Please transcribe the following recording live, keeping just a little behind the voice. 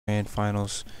grand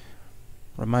finals.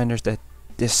 Reminders that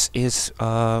this is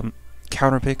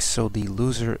counter picks, so the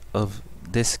loser of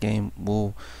this game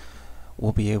will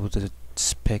be able to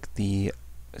pick the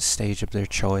stage of their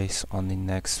choice on the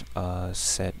next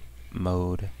set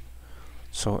mode.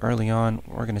 So early on,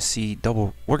 we're gonna see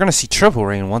triple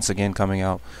rain once again coming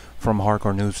out from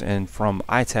Hardcore Noobs, and from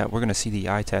ITAP, we're gonna see the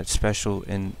ITAP special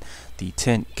in the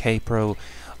Tint K Pro,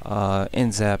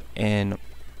 NZAP, and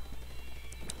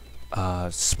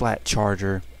Splat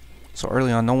Charger. So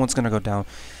early on, no one's gonna go down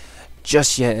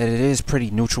just yet. It is pretty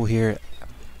neutral here.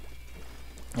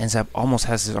 NZAP almost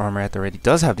has his armor at the ready,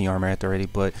 does have the armor at the ready,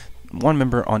 but one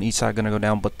member on each side gonna go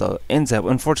down. But the NZAP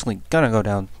unfortunately gonna go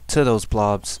down to those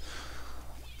blobs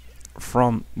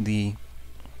from the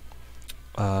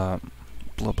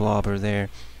blobber there,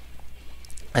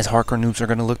 as Hardcore Noobs are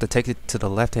going to look to take it to the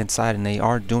left hand side, and they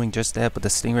are doing just that. But the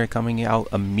Stingray coming out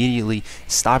immediately,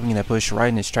 stopping that push right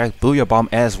in his track. Booyah Bomb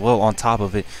as well on top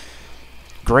of it.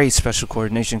 Great special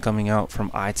coordination coming out from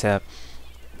ITAP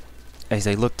as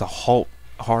they look to halt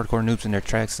Hardcore Noobs in their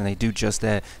tracks, and they do just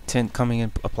that. Tint coming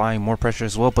in, applying more pressure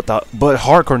as well, but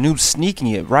Hardcore Noobs sneaking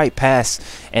it right past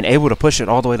and able to push it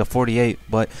all the way to 48,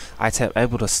 but ITAP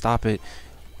able to stop it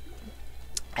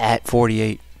at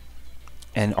 48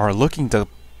 and are looking to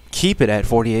keep it at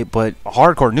 48, but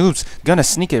Hardcore Noobs gonna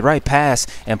sneak it right past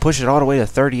and push it all the way to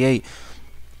 38.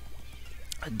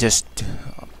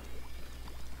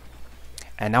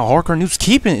 And now Hardcore Noobs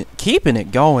keeping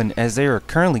it going, as they are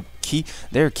currently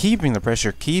they're keeping the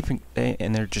pressure,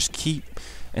 and they just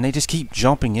keep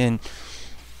jumping in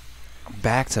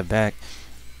back to back,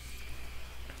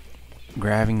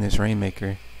 grabbing this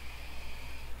Rainmaker.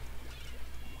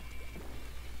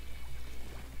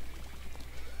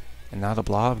 And now the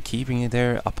blob keeping it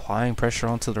there, applying pressure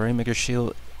onto the Rainmaker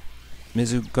shield.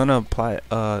 Mizu gonna apply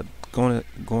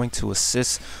going to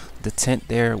assist the Tint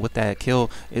there with that kill.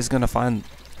 Is gonna find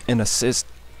an assist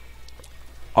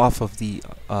off of the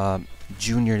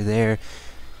junior there.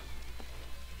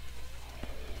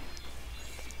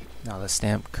 Now the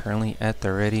Stamp currently at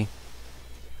the ready,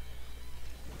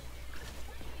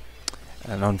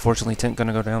 and unfortunately Tint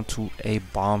gonna go down to a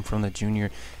bomb from the junior.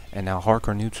 And now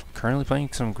Hardcore Noobs currently playing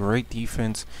some great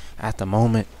defense at the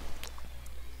moment.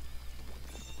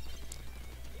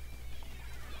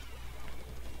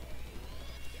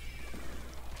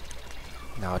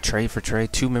 Now a trade for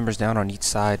trade, two members down on each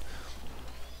side.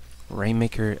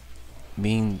 Rainmaker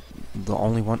being the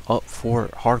only one up for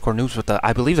Hardcore Noobs, but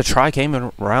I believe the try came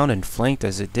around and flanked,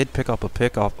 as it did pick up a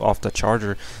pick off the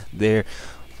Charger there.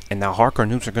 And now Hardcore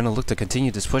Noobs are going to look to continue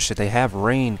this push that they have.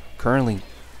 Rain currently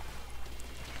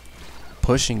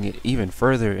pushing it even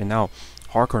further, and now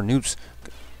Hardcore Noobs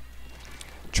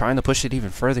trying to push it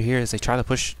even further here as they try to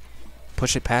push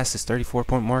it past this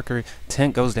 34-point marker.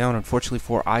 Tint goes down, unfortunately,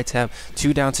 for ITAP.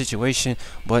 2 down situation,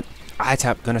 but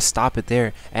ITAP gonna stop it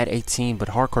there at 18. But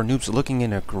Hardcore Noobs looking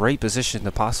in a great position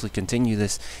to possibly continue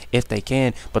this if they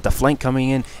can. But the flank coming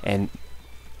in, and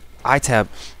ITAP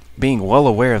being well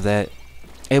aware of that,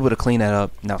 able to clean that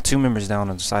up. Now 2 members down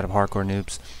on the side of Hardcore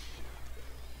Noobs,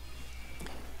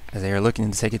 as they are looking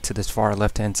to take it to this far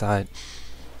left-hand side,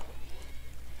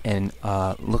 and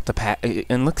look to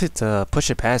push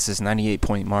it past this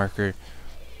 98-point marker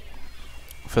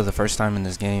for the first time in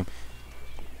this game.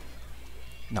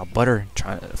 Now Butter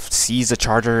trying to seize the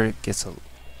Charger,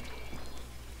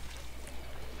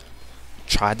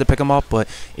 tried to pick him up, but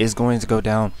is going to go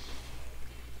down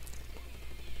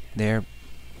there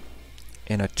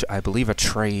in I believe a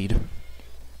trade.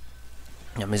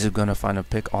 Yeah, Mizu gonna find a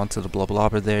pick onto the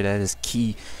Blobber there. That is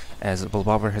key, as the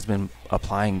Blobber has been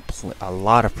applying a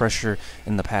lot of pressure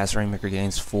in the past Rainmaker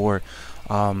games for,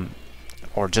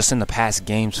 or just in the past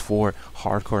games for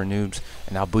Hardcore Noobs.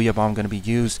 And now Booyah Bomb gonna be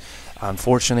used.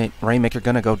 Unfortunate, Rainmaker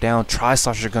gonna go down.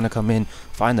 Tri-Slosher gonna come in,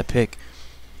 find the pick.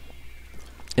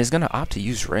 Is gonna opt to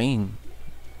use Rain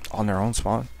on their own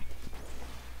spawn,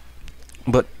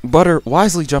 but Butter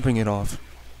wisely jumping it off.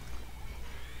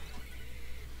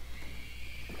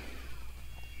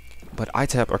 But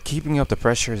ITAP are keeping up the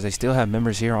pressure, as they still have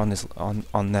members here on this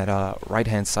on that right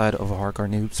hand side of Hardcore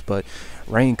Noobs. But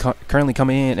Rain currently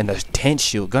coming in, and the Tent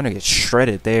Shield gonna get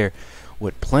shredded there,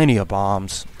 with plenty of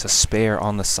bombs to spare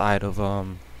on the side of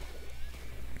Hardcore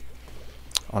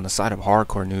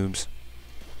Noobs.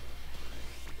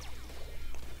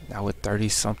 Now with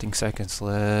 30-something seconds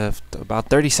left, about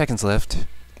 30 seconds left,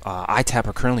 ITAP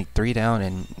are currently 3 down,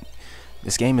 and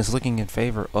this game is looking in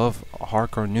favor of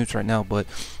Hardcore Noobs right now. But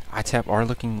ITAP are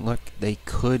looking like they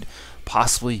could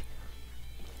possibly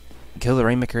kill the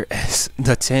Rainmaker, as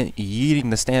the Tent yeeting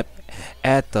the Stamp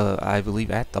at the, I believe,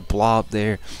 at the blob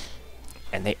there.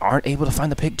 and they aren't able to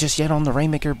find the pick just yet on the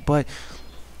Rainmaker, but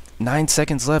 9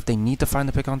 seconds left. They need to find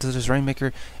the pick onto this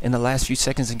Rainmaker in the last few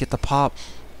seconds and get the pop.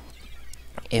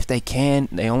 If they can,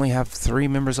 they only have 3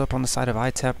 members up on the side of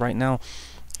ITAP right now.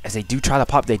 As they do try to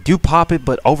pop, they do pop it,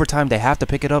 but overtime they have to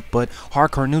pick it up. But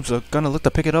Hardcore Noobs are gonna look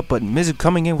to pick it up, but Mizu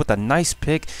coming in with a nice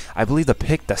pick. I believe the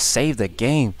pick to save the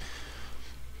game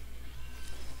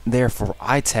there for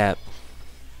ITAP.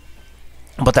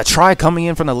 But the try coming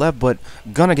in from the left, but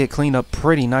gonna get cleaned up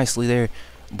pretty nicely there.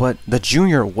 But the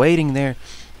junior waiting there,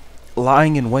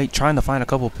 lying in wait, trying to find a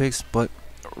couple picks, but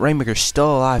Rainmaker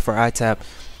still alive for ITAP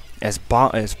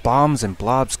as bombs and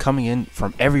blobs coming in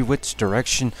from every which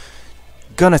direction.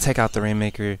 Gonna take out the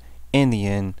Rainmaker in the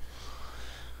end.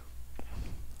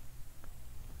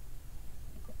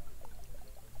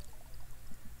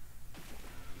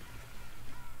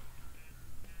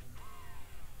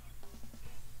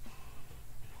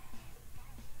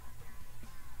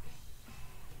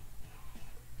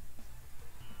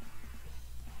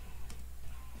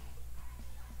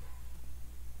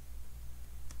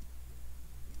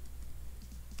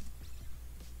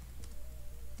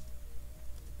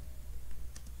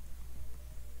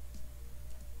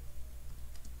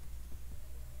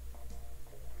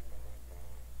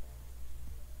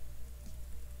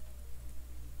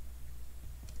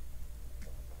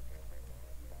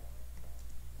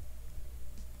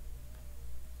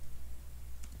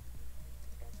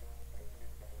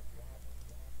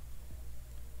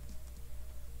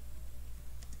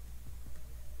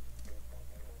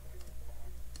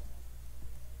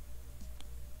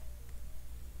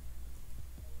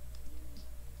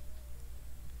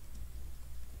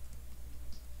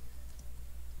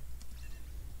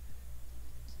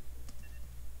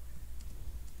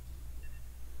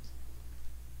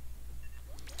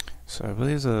 So I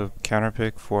believe the counter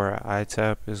pick for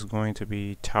ITAP is going to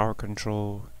be Tower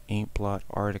Control Inkblot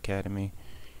Art Academy.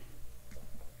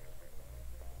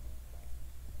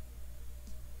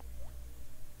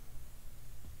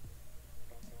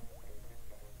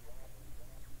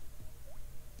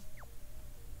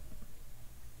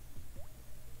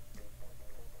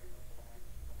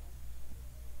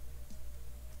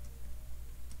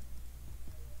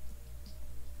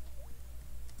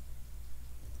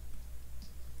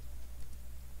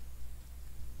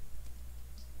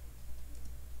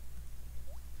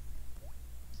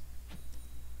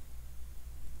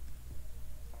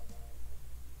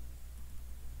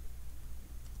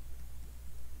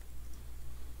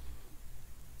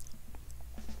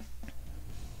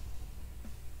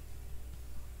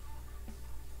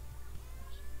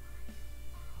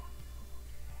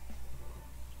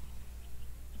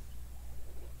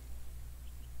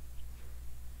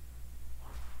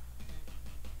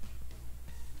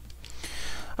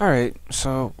 Alright,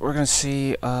 so we're going to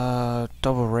see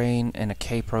Double Rain and a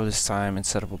K-Pro this time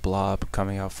instead of a Blob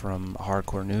coming out from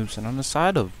Hardcore Noobs. And on the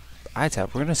side of ITAP,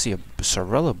 we're going to see a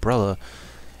Sorella Brella.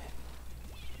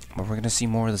 But we're going to see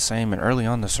more of the same. And early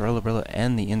on, the Sorella Brella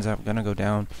and the Inzap are going to go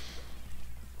down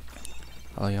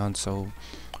early on. So,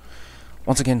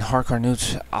 once again, Hardcore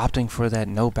Noobs opting for that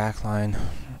no backline.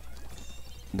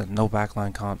 The no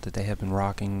backline comp that they have been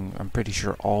rocking, I'm pretty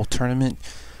sure, all tournament.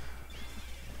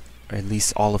 Or at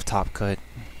least all of Top Cut.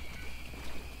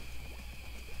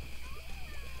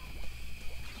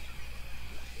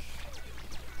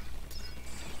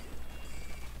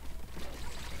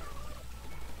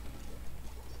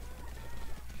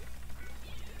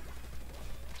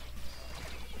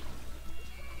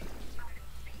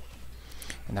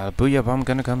 And now the Booyah Bomb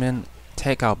gonna come in,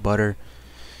 take out Butter.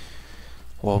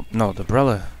 Well, no, the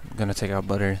Brella gonna take out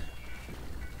Butter.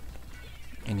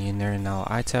 And in there, and now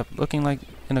ITAP looking like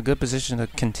in a good position to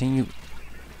continue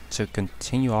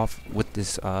off with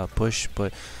this push,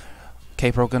 but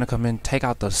K-Pro gonna come in, take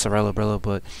out the Sorella Brella,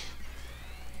 but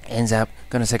Inzap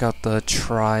gonna take out the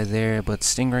try there, but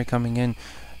Stingray coming in,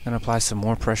 gonna apply some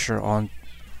more pressure on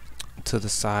to the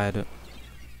side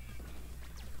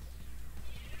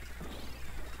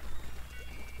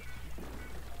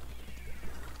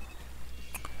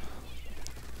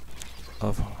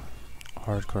of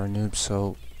Hardcore Noobs.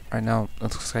 So right now it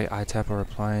looks like ITAP are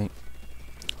applying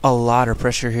a lot of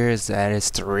pressure here, as that is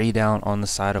 3 down on the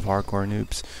side of Hardcore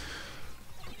Noobs.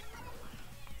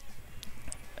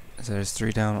 As that is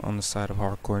 3 down on the side of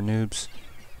Hardcore Noobs.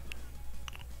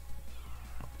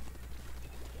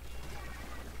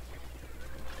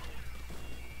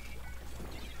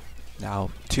 Now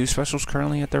 2 specials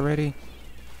currently at the ready,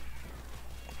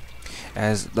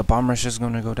 as the bomb rush is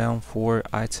going to go down for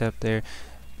ITAP there.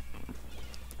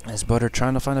 As Butter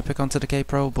trying to find a pick onto the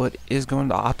K-Pro, but is going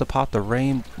to opt to pop the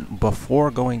Rain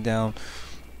before going down.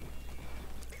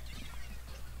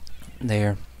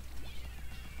 there.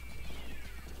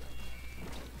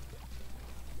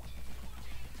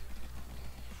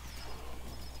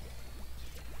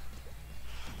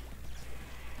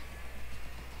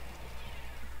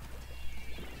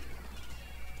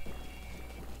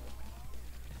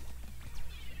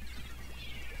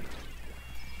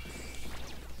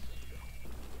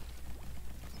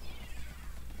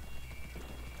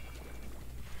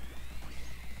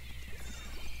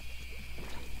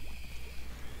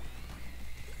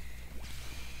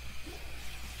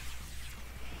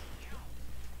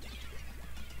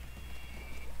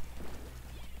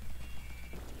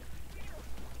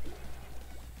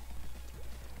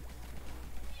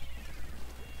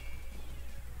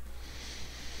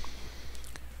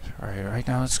 Alright, right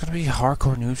now it's gonna be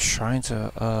Hardcore Noobs trying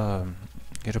to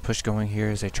get a push going here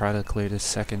as they try to clear this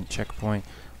second checkpoint.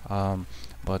 But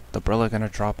the Brilla gonna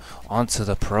drop onto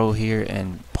the Pro here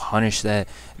and punish that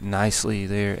nicely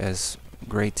there, as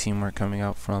great teamwork coming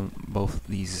out from both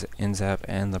these ITAP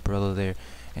and the Brilla there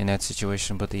in that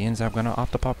situation. But the ITAP gonna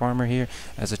opt the pop armor here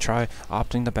as a try,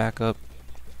 opting the backup.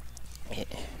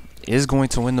 Is going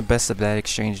to win the best of that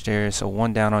exchange there, so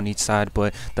one down on each side,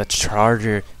 but the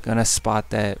Charger gonna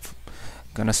spot that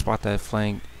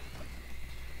flank.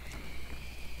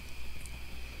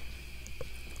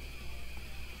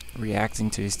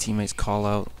 Reacting to his teammates call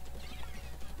out.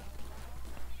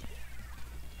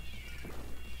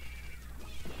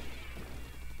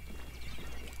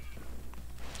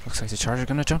 Looks like the Charger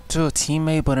gonna jump to a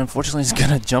teammate, but unfortunately he's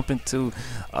gonna jump into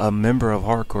a member of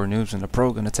Hardcore Noobs, and the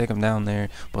Pro gonna take him down there.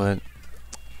 But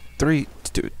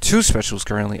two specials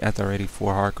currently at the ready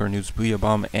for Hardcore Noobs. Booyah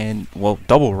Bomb and, well,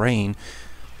 Double Rain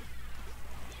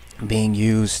being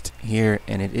used here,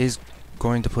 and it is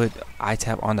going to put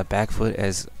ITAP on the back foot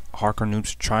as Hardcore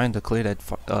Noobs trying to clear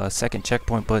that second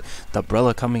checkpoint, but the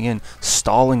Brilla coming in,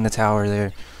 stalling the tower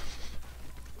there.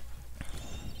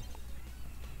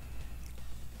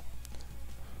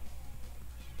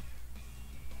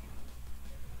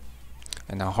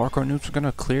 And now Hardcore Noobs are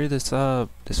gonna clear this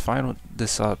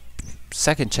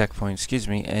second checkpoint, excuse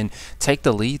me, and take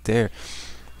the lead there.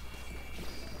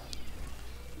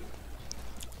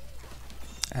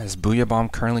 As Booyah Bomb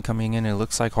currently coming in, it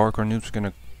looks like Hardcore Noobs are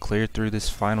gonna clear through this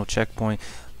final checkpoint,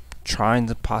 trying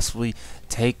to possibly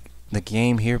take the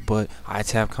game here, but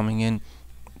ITAP coming in,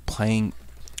 playing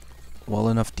well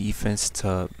enough defense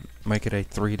to make it a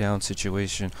 3-down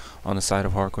situation on the side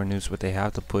of Hardcore Noobs, but they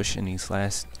have to push in these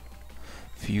last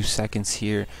few seconds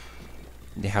here.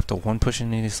 They have to push in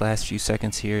these last few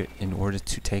seconds here in order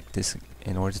to take this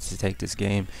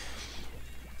game.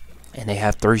 And they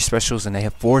have 3 specials, and they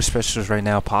have 4 specials right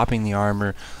now, popping the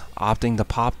armor, opting to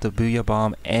pop the Booyah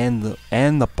Bomb and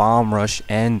the bomb rush,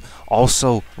 and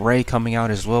also Ray coming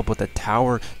out as well. But the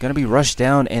tower gonna be rushed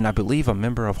down, and I believe a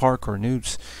member of Hardcore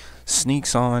Noobs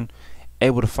sneaks on,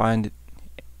 able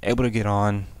to get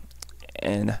on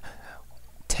and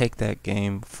take that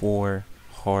game for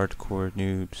Hardcore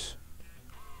Noobs.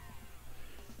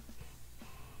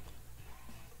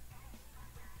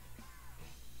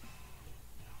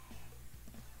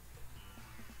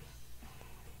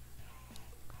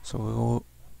 So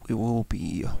we will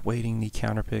be waiting the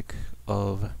counter pick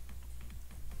of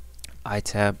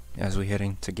ITAP as we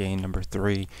heading to game number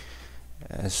 3,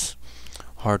 as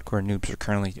Hardcore Noobs are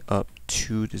currently up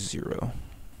 2-0.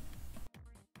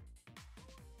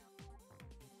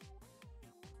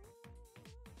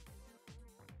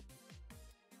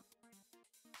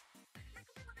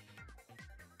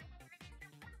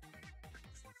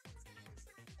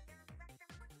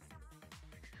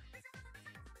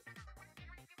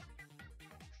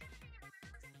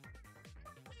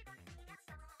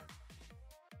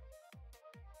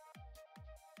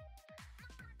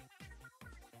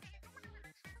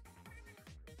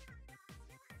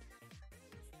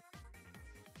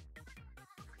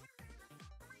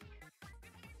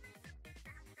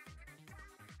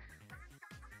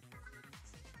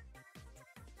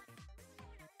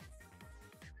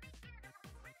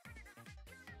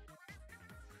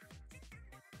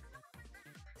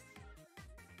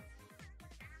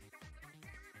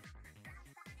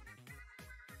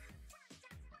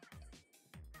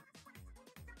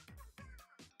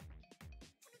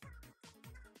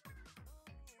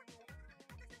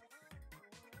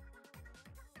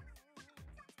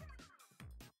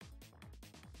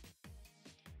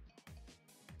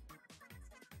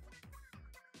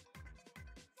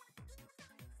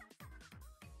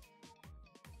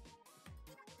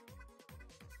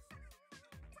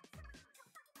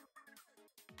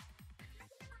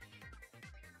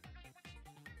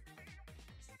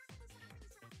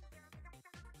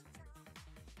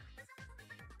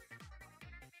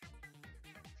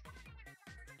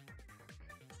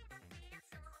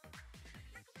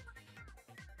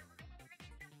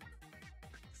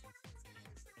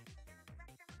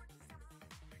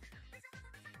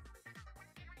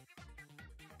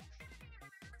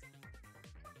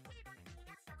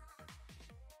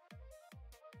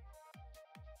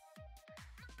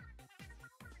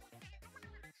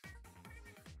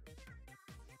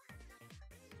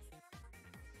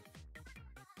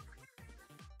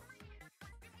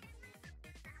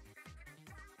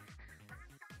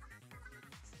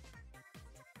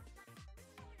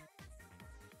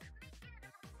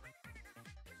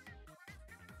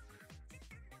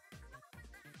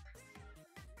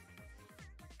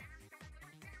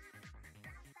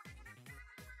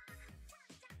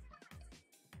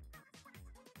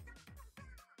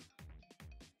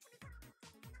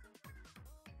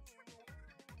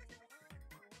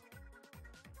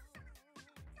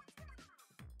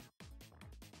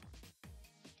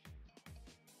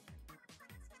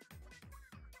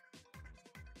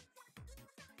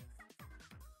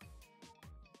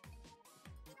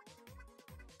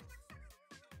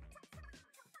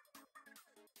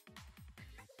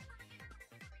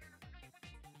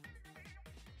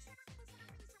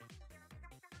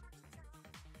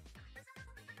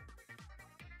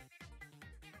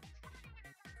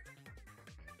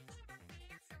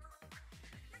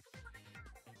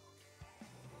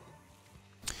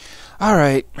 All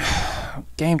right,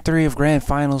 game 3 of grand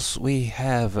finals. We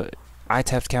have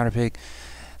ITAP's counter pick,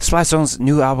 Splash Zone's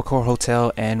new Albacore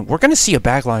Hotel, and we're gonna see a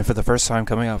backline for the first time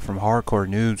coming out from Hardcore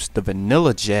Noobs, the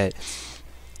Vanilla Jet,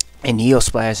 and Neo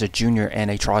Splash, a junior,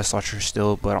 and a Tri-Slotcher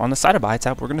still. But on the side of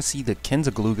ITAP, we're gonna see the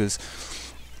Kenzaglugas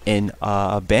and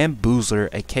a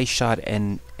Bamboozler, a K-Shot,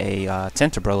 and a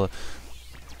Tenterbrella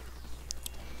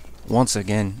once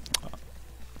again.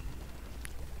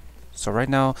 So right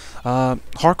now,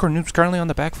 Hardcore Noobs currently on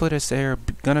the back foot as they're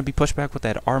gonna be pushed back with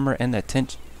that armor and that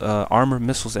tent, armor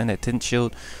missiles and that tent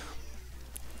shield.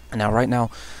 Now right now,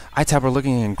 ITAP are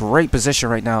looking in great position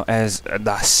right now as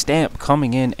the stamp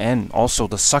coming in and also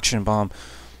the suction bomb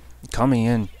coming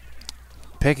in,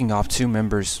 picking off 2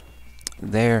 members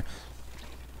there.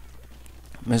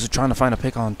 Miz trying to find a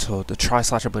pick onto the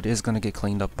Tri-Slotcher, but is gonna get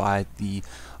cleaned up by the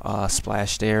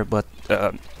splash there. But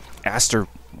Aster,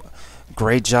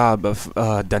 great job of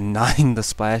denying the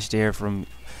splash there from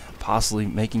possibly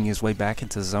making his way back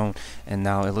into zone. And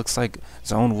now it looks like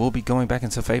zone will be going back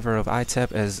into favor of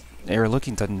ITAP as they're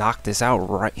looking to knock this out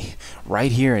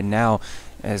right here and now,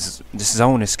 as this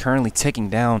zone is currently ticking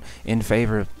down in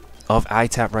favor of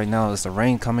ITAP right now as the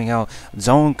rain coming out.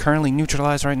 Zone currently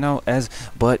neutralized right now as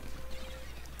but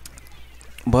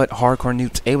Hardcore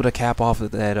Noobs able to cap off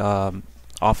of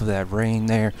that rain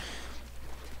there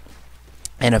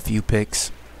and a few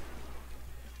picks.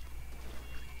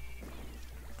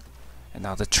 And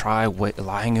now the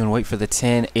lying in wait for the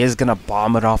 10 is gonna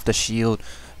bomb it off the shield.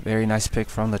 Very nice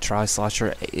pick from the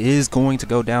Tri-Slotcher. Is going to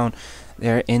go down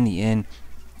there in the end,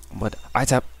 but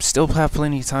ITAP still have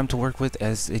plenty of time to work with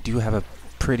as they do have a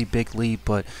pretty big lead.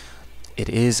 But it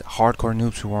is Hardcore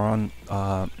Noobs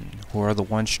who are the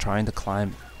ones trying to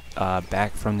climb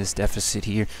back from this deficit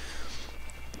here,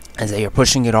 as they are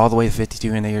pushing it all the way to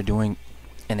 52,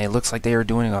 and it looks like they are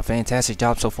doing a fantastic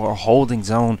job so far holding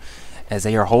zone, as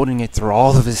they are holding it through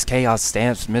all of this chaos,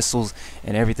 stamps, missiles,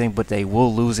 and everything. But they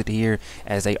will lose it here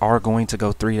as they are going to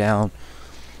go 3 down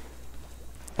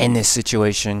in this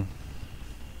situation.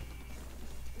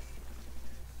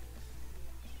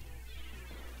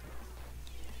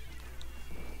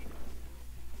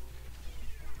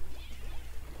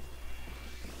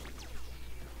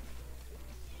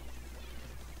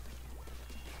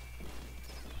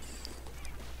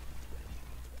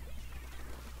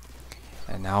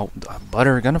 And now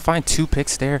Butter gonna find 2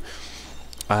 picks there,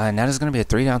 and that is gonna be a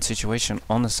 3 down situation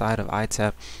on the side of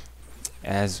ITAP,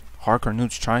 as Hardcore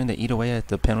Noobs trying to eat away at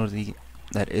the penalty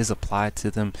that is applied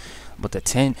to them. But the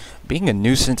 10 being a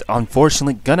nuisance,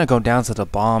 unfortunately gonna go down to the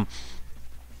bomb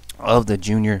of the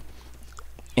junior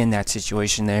in that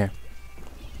situation there.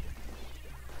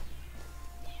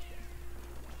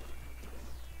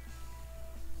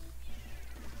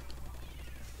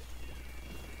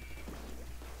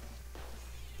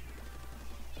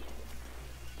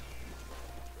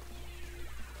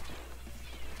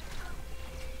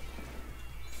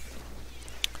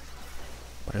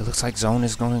 But it looks like zone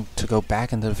is going to go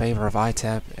back into the favor of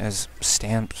ITAP, as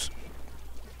stamps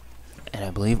and I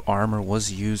believe armor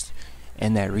was used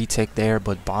in that retake there.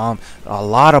 But a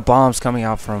lot of bombs coming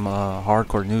out from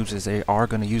Hardcore Noobs as they are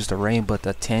going to use the rain, but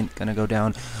the tent going to go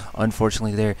down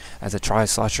unfortunately there, as a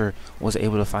Tri-Slotcher was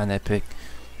able to find that pick.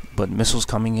 But missiles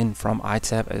coming in from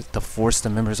ITAP as to force the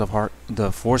members of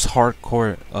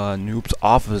Hardcore Noobs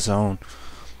off of the zone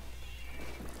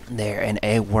there, and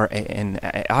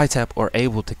ITAP are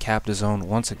able to cap the zone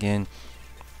once again.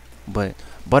 But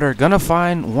Butter gonna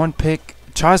find 1 pick,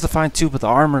 tries to find 2, but the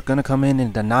armor gonna come in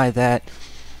and deny that.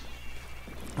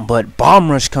 But bomb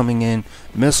rush coming in,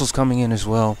 missiles coming in as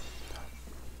well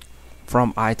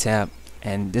from ITAP,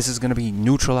 and this is gonna be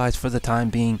neutralized for the time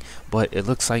being. But it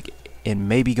looks like it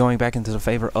may be going back into the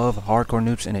favor of Hardcore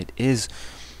Noobs, and it is,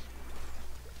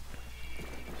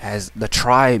 as the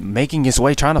try making its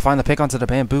way, trying to find the pick onto the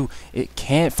bamboo. It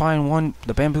can't find one.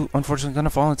 The bamboo unfortunately going to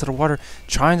fall into the water.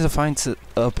 Trying to find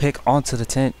a pick onto the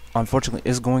tent, unfortunately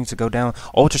is going to go down.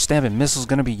 Ultra stamp and missiles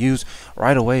going to be used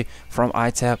right away from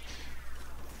ITAP.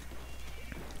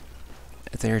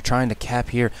 They're trying to cap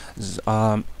here.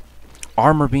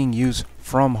 Armor being used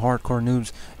from Hardcore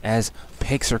Noobs as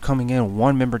picks are coming in.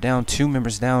 1 member down, 2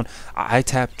 members down.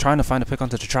 ITAP trying to find a pick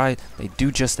onto the try. They do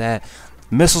just that.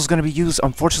 Missiles going to be used,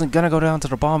 unfortunately going to go down to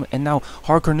the bomb, and now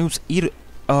Hardcore Noobs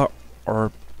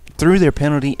or through their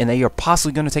penalty, and they are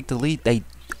possibly going to take the lead. They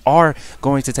are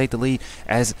going to take the lead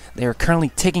as they are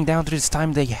currently ticking down through this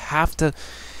time. They have to.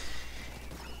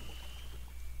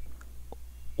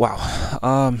 Wow,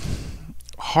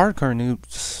 Hardcore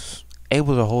Noobs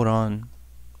able to hold on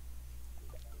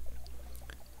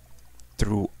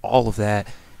through all of that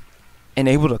and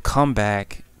able to come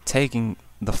back, taking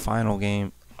the final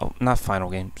game. Oh, not final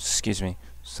game. Excuse me.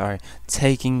 Sorry.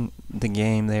 Taking the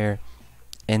game there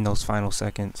in those final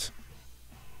seconds.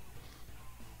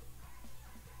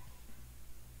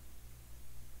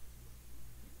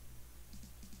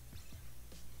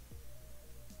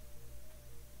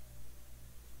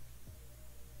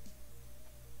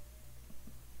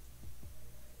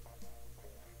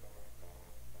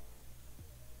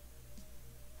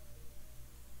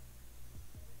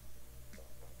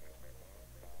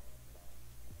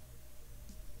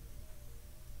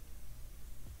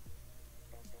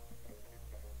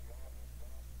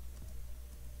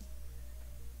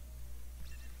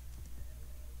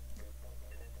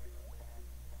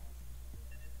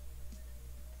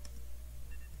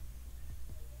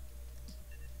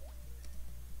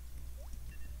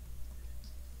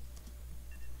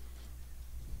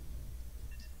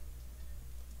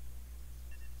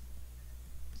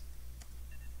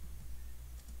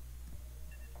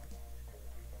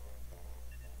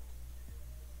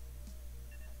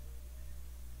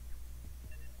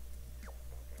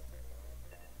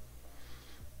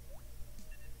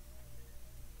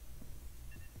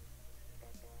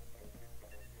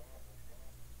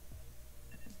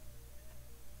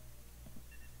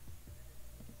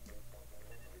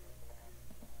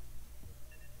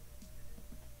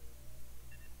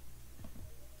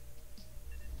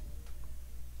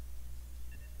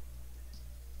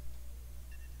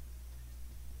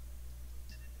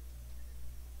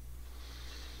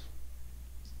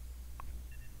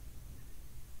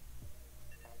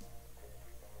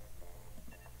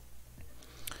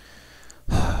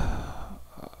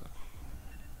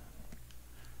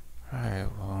 Alright,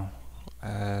 well,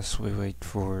 as we wait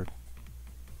for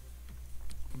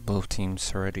both teams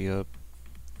to ready up,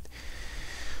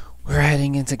 we're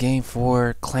heading into game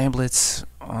 4. Clamblitz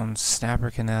on Snapper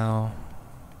Canal.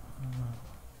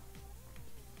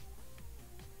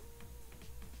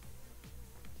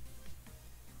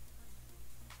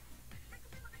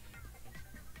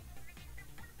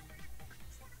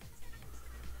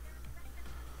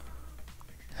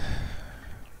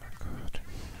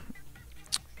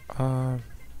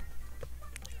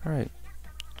 Alright.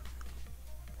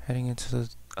 Heading into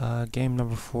the game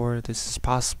number 4. This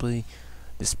possibly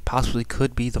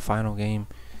could be the final game,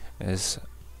 as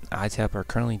ITAP are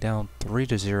currently down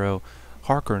 3-0.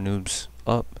 Hardcore Noobs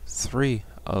up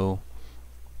 3-0.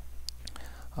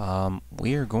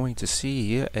 We are going to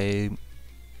see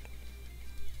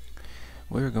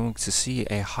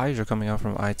a Hydra coming out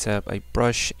from ITAP, a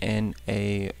Brush, and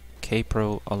a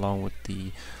K-Pro, along with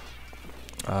the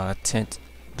Tent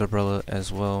Umbrella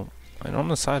as well. And on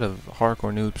the side of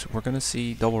Hardcore Noobs, we're going to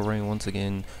see Double Ring once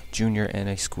again, Junior, and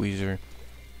a Squeezer.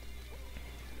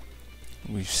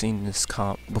 We've seen this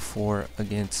comp before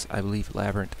against, I believe,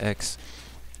 Labyrinth X.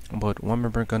 But one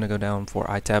member going to go down for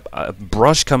ITAP.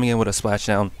 Brush coming in with a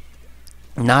splashdown.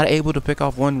 Not able to pick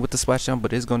off one with the splashdown,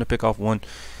 but is going to pick off one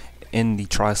in the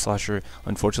Tri-Slosher.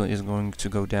 Unfortunately, is going to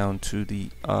go down to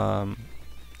the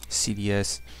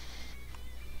CDS.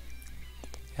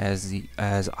 As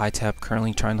ITAP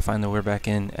currently trying to find their way back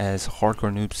in, as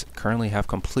Hardcore Noobs currently have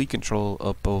complete control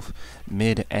of both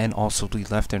mid and also the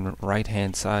left and right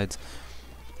hand sides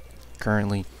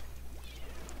currently,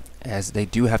 as they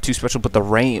do have 2 special, but the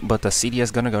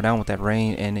CDS gonna go down with that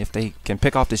rain, and if they can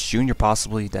pick off this Junior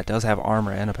possibly that does have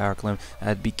armor and a power climb,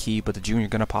 that'd be key. But the Junior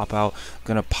gonna pop out,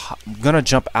 gonna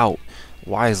jump out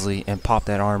wisely and pop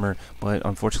that armor, but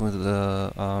unfortunately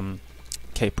the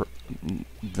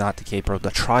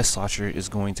the Tri-Slosher is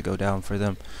going to go down for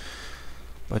them.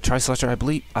 But Tri-Slosher, I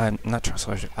believe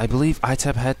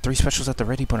ITAP had 3 specials at the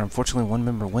ready, but unfortunately one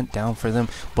member went down for them.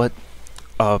 But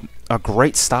a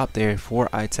great stop there for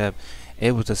ITAP,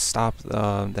 able to stop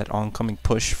that oncoming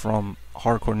push from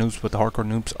Hardcore Noobs, but the Hardcore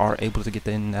Noobs are able to get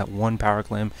in that 1 power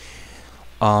climb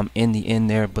in the end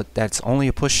there, but that's only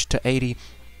a push to 80,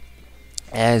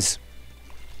 as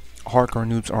Hardcore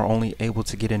Noobs are only able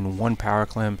to get in 1 power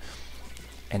climb.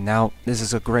 And now this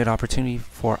is a great opportunity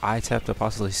for ITAP to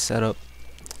possibly set up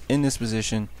in this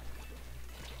position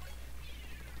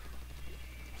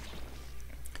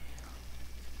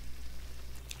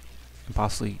and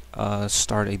possibly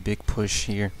start a big push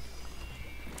here.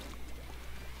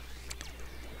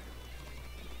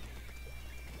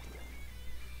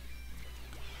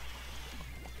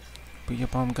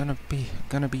 Booyah Bomb gonna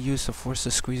be used to force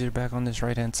the Squeezer back on this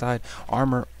right hand side.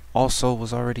 Armor also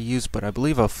was already used, but I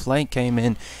believe a flank came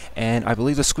in, and I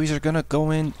believe the Squeezer gonna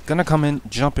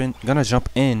jump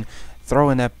in,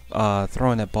 throwing that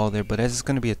ball there. But as it's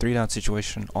gonna be a 3-down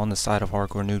situation on the side of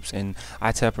Hardcore Noobs, and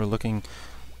ITAP are looking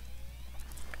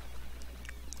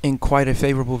in quite a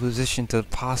favorable position to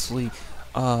possibly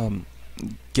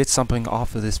get something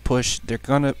off of this push.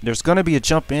 There's gonna be a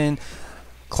jump in.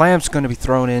 Clam's gonna be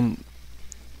thrown in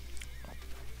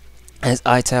as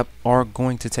ITAP are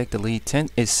going to take the lead. 10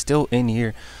 is still in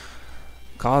here,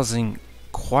 causing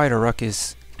quite a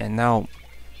ruckus. And now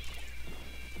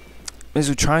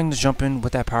Mizu trying to jump in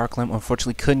with that power clamp,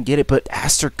 unfortunately couldn't get it, but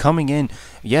Aster coming in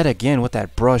yet again with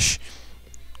that brush,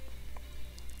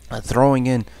 throwing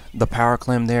in the power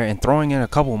clam there and throwing in a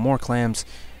couple more clams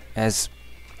as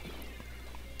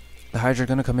the Hydra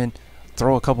gonna come in,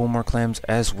 throw a couple more clams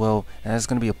as well, and that's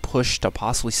gonna be a push to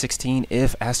possibly 16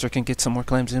 if Aster can get some more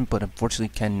clams in, but unfortunately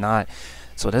cannot.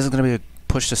 So this is gonna be a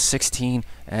push to 16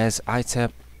 as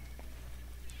ITAP,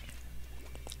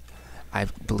 I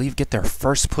believe, get their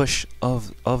first push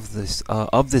of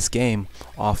this game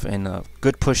off, and a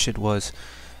good push it was.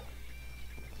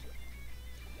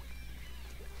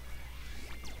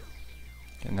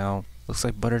 And now looks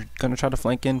like Butter gonna try to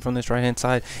flank in from this right hand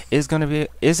side. Is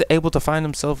able to find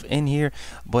himself in here,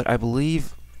 but I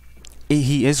believe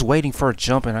he is waiting for a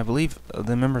jump, and I believe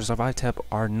the members of ITAP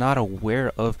are not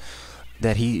aware of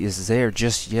that he is there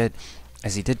just yet,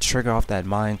 as he did trigger off that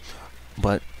mine.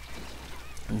 But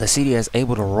the CD is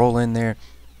able to roll in there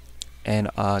and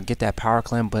get that power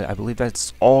clam, but I believe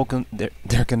that's all they're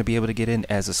going to be able to get in,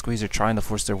 as the Squeeze are trying to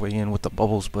force their way in with the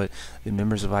bubbles, but the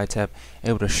members of ITAP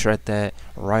able to shred that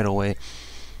right away.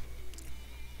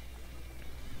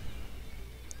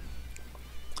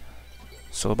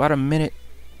 So about a minute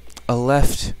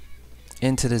left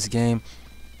into this game,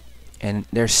 and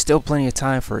there's still plenty of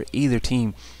time for either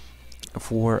team,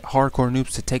 for Hardcore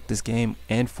Noobs to take this game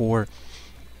and for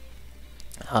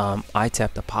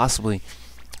ITAP to possibly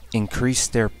increase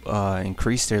their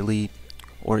lead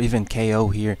or even KO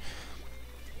here.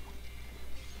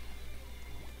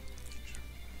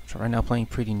 So right now playing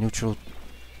pretty neutral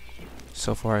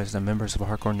so far, as the members of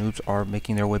Hardcore Noobs are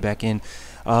making their way back in.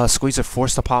 Squeeze are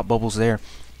forced to pop bubbles there.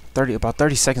 About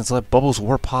 30 seconds left. Bubbles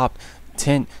were popped.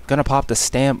 10 gonna pop the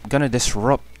stamp, gonna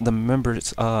disrupt the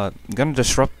members, gonna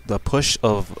disrupt the push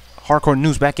of Hardcore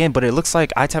Noobs back in, but it looks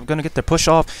like ITAP gonna get their push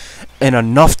off in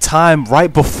enough time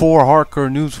right before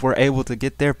Hardcore Noobs were able to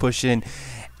get their push in.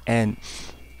 And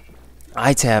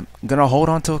ITAP gonna hold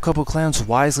on to a couple clams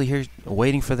wisely here,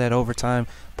 waiting for that overtime,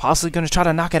 possibly gonna try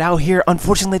to knock it out here.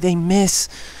 Unfortunately they miss.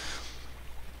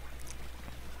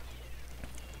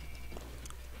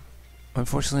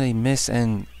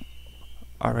 And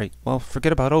alright, well,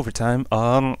 forget about overtime.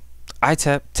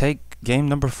 ITAP take game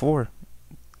number 4.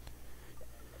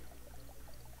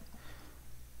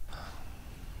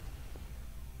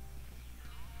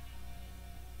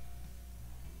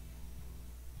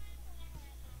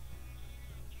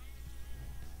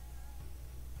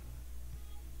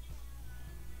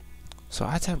 So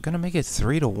ITAP gonna make it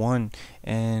 3-1,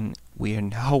 and we are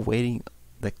now waiting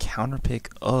the counter pick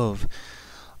of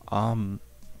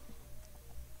Hardcore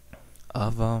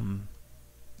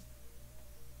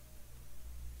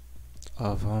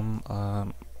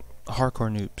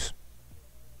Noobs.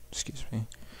 Excuse me.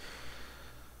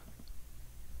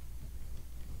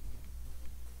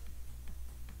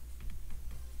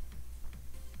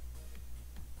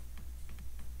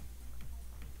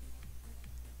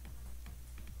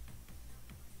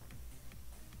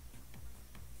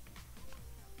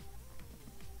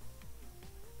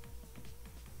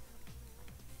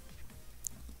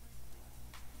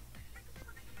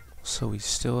 So we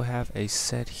still have a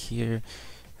set here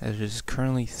that is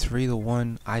currently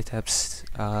 3-1.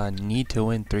 ITAPs need to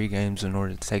win 3 games in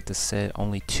order to take the set.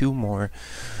 Only 2 more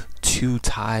to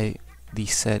tie the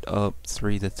set up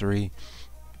 3-3.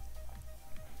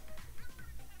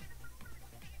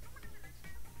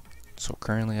 So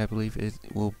currently I believe it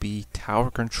will be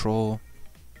tower control.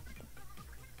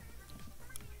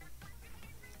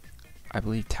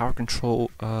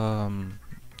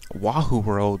 Wahoo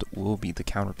World will be the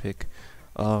counter pick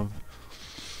of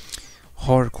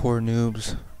Hardcore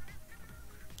Noobs.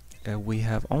 We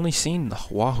have only seen the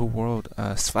Wahoo World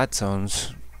Svat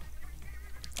zones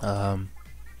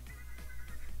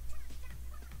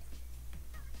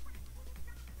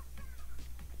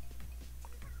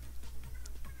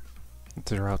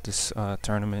throughout this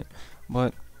tournament.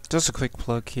 But just a quick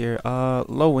plug here,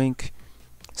 Low Ink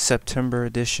September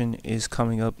edition is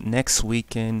coming up next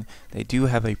weekend. They do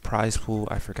have a prize pool.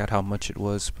 I forgot how much it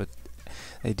was, but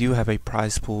they do have a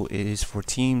prize pool. It is for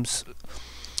teams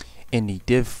in the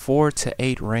Div 4 to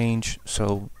 8 range,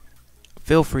 so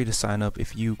feel free to sign up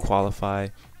if you qualify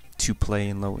to play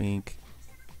in Low Ink,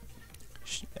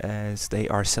 as they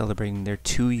are celebrating their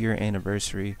 2-year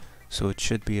anniversary. So it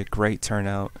should be a great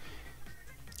turnout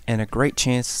and a great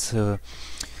chance to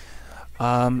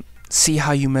see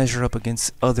how you measure up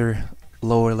against other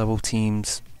lower level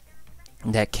teams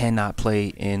that cannot play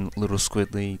in Little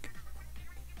Squid League.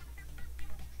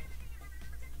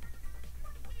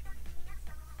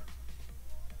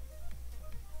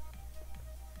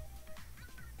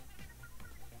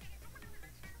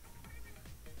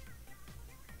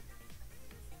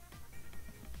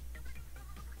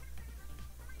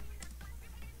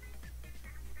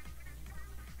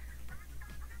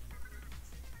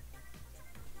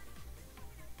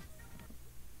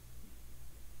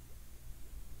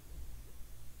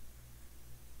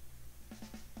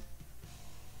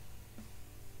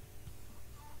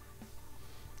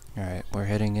 Alright, we're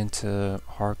heading into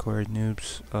hardcore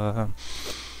noobs.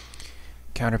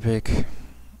 Counter pick,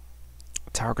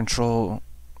 tower control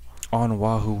on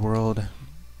Wahoo World.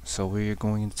 So we're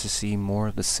going to see more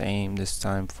of the same this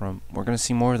time from, we're going to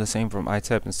see more of the same from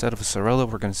ITAP. Instead of a Sorella,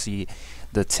 we're going to see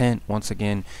the tent once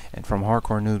again. And from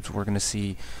hardcore noobs, we're going to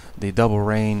see the double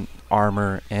rain,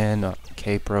 armor, and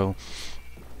K-Pro.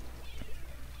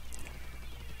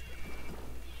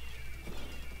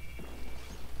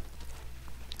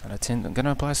 I'm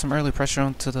gonna apply some early pressure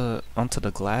onto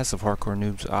the glass of hardcore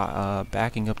noobs,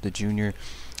 backing up the junior,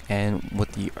 and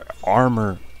with the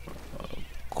armor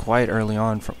quite early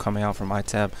on from coming out from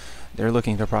ITAP, they're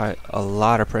looking to apply a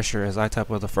lot of pressure as ITAP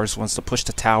were the first ones to push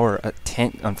the tower. A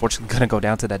tent unfortunately gonna go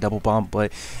down to that double bomb,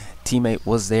 but teammate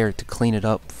was there to clean it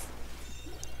up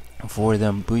for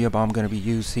them. Booyah bomb gonna be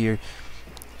used here.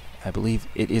 I believe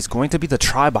it is going to be the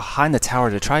try behind the tower.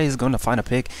 The try is going to find a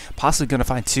pick, possibly going to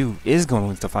find two, is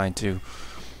going to find two.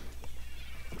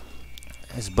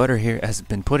 As Butter here has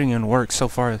been putting in work so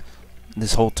far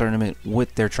this whole tournament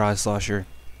with their try slosher.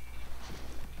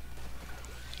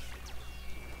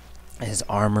 As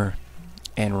armor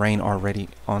and rain already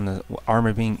on the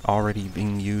armor already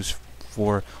being used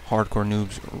for hardcore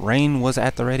noobs. Rain was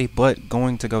at the ready, but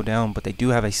going to go down, but they do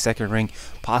have a second ring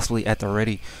possibly at the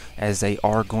ready, as they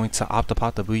are going to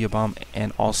Octopop the Booyah Bomb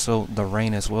and also the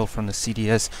rain as well from the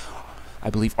CDS. I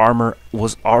believe armor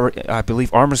was already,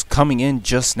 armor's coming in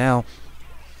just now,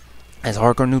 as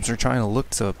hardcore noobs are trying to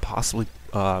look to possibly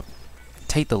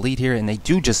take the lead here, and they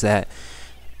do just that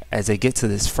as they get to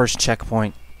this first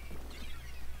checkpoint.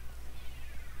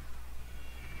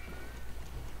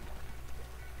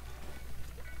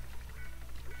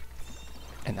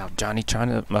 And now Johnny trying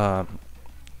to,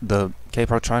 the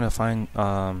K-Pro trying to find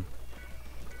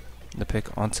the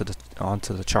pick onto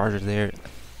the charger there,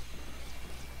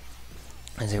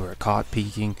 as they were caught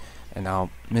peeking. And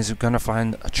now Mizu gonna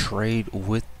find a trade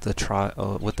with the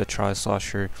try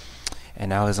slosher, and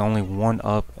now is only one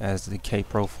up, as the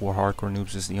K-Pro for hardcore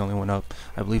noobs is the only one up.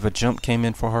 I believe a jump came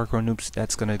in for hardcore noobs.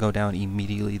 That's gonna go down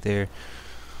immediately there.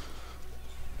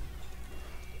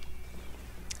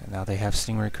 And now they have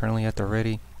Stingray currently at the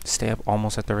ready. Stay up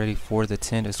almost at the ready for the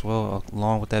tent as well,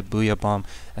 along with that Booyah Bomb,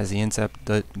 as the intercept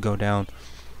did go down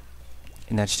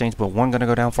in that exchange. But one gonna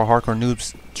go down for hardcore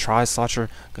noobs. Try slosher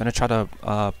gonna try to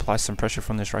apply some pressure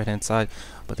from this right hand side,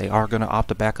 but they are gonna opt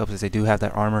to back up, as they do have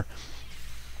that armor.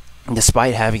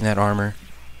 Despite having that armor,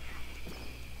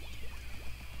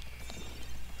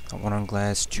 one on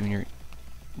glass, junior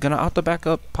gonna opt to back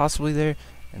up possibly there.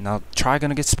 And now Try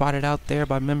gonna get spotted out there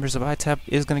by members of ITAP,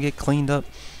 is gonna get cleaned up,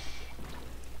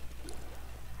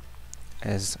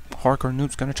 as hardcore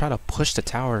noobs gonna try to push the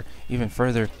tower even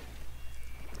further,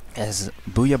 as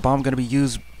Booyah Bomb gonna be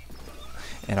used,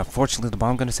 and unfortunately the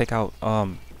bomb gonna take out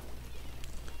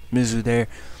Mizu there,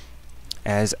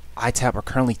 as ITAP are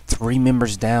currently 3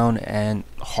 members down, and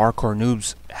hardcore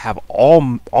noobs have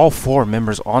all 4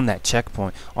 members on that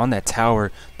checkpoint, on that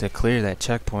tower, to clear that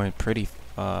checkpoint pretty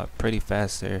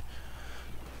fast there.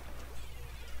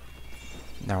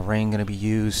 Now rain gonna be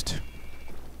used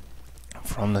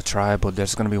from the tribe, but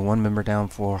there's gonna be 1 member down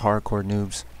for hardcore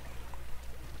noobs,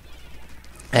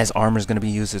 as armor is gonna be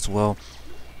used as well.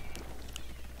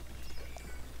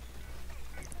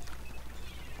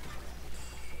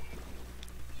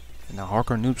 And now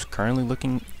hardcore noobs currently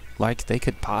looking like they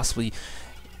could possibly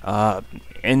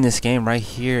end this game right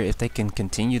here if they can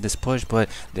continue this push, but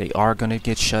they are gonna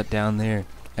get shut down there,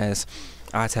 as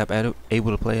ITAP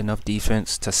able to play enough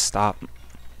defense to stop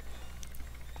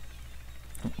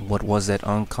what was that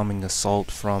oncoming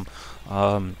assault from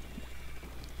hardcore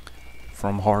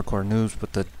noobs.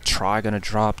 But the try gonna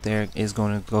drop there, is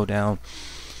going to go down,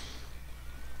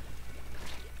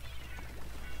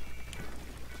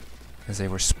 as they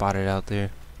were spotted out there.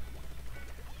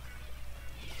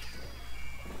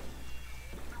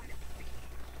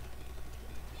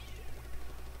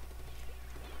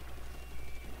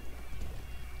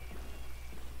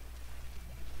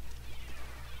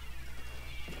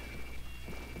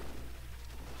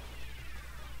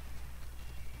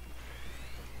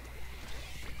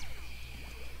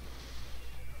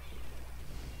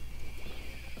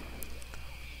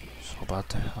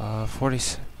 about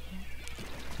 40,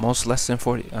 most less than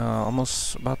 40,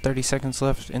 almost about 30 seconds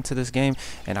left into this game,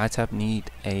 and ITAP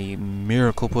need a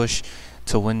miracle push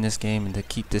to win this game and to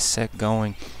keep this set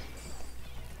going.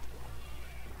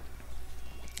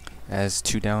 As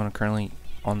 2 down are currently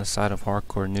on the side of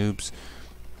Hardcore Noobs,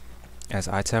 as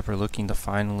ITAP are looking to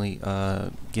finally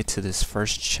get to this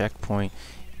first checkpoint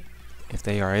if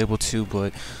they are able to,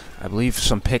 but I believe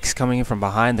some picks coming in from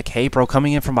behind. The K-Pro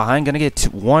coming in from behind, gonna get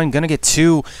one, gonna get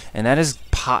two, and that is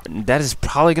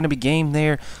probably gonna be game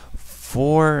there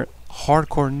for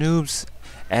Hardcore Noobs,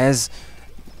 as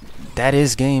that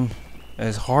is game,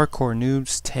 as Hardcore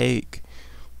Noobs take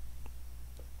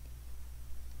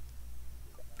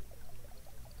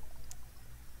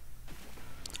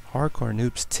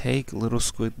Little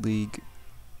Squid League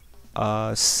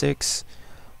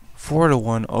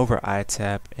 4-1 over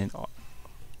ITAP,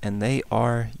 and they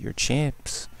are your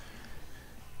champs.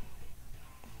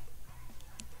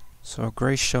 So a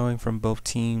great showing from both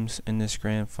teams in this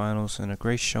grand finals, and a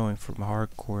great showing from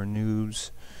Hardcore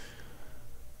Noobs.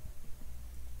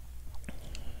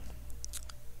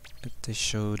 They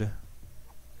showed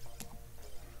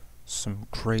some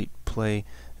great play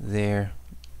there.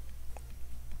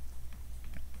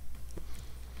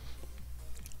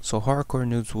 So Hardcore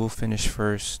Noobs will finish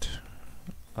first.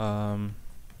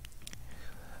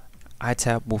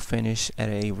 ITAP will finish at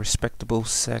a respectable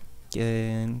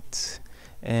second,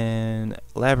 and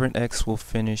Labyrinth X will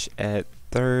finish at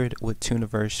third, with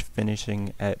Tuniverse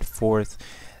finishing at fourth.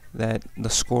 That the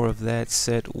score of that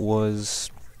set was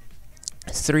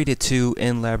 3-2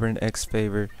 in Labyrinth X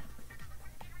favor.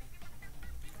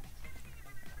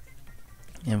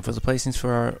 And for the placings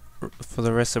for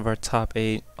the rest of our top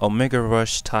 8, Omega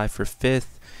Rush tied for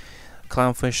 5th,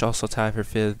 Clownfish also tied for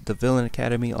 5th, the Villain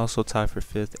Academy also tied for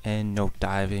 5th, and No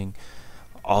Diving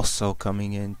also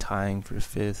coming in tying for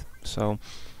 5th. So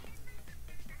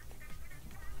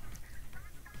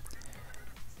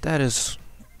that is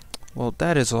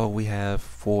all we have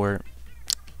for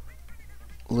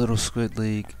Little Squid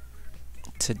League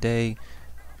today.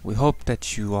 We hope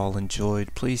that you all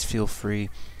enjoyed. Please feel free,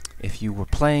 if you were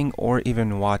playing or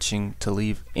even watching, to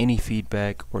leave any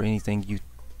feedback or anything you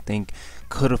think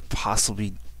could have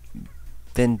possibly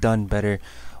been done better,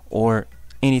 or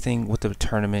anything with the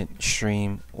tournament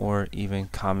stream or even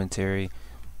commentary,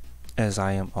 as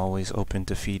I am always open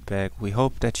to feedback. We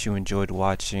hope that you enjoyed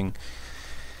watching.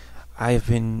 I have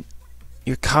been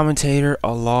your commentator,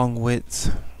 along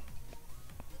with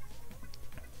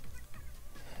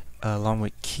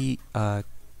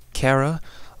Kara,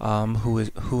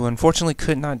 who unfortunately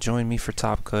could not join me for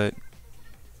Top Cut.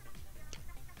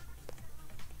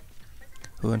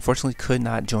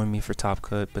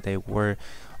 But they were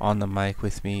on the mic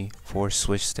with me for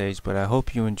Switch Stage. But I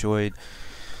hope you enjoyed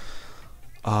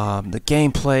the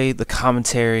gameplay, the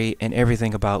commentary, and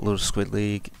everything about Little Squid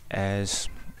League, as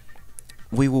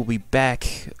we will be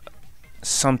back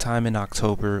sometime in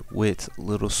October with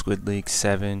Little Squid League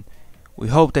 7. We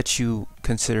hope that you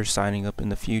consider signing up in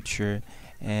the future,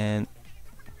 and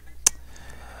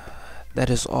that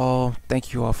is all.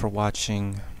 Thank you all for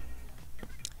watching,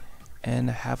 and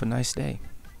have a nice day.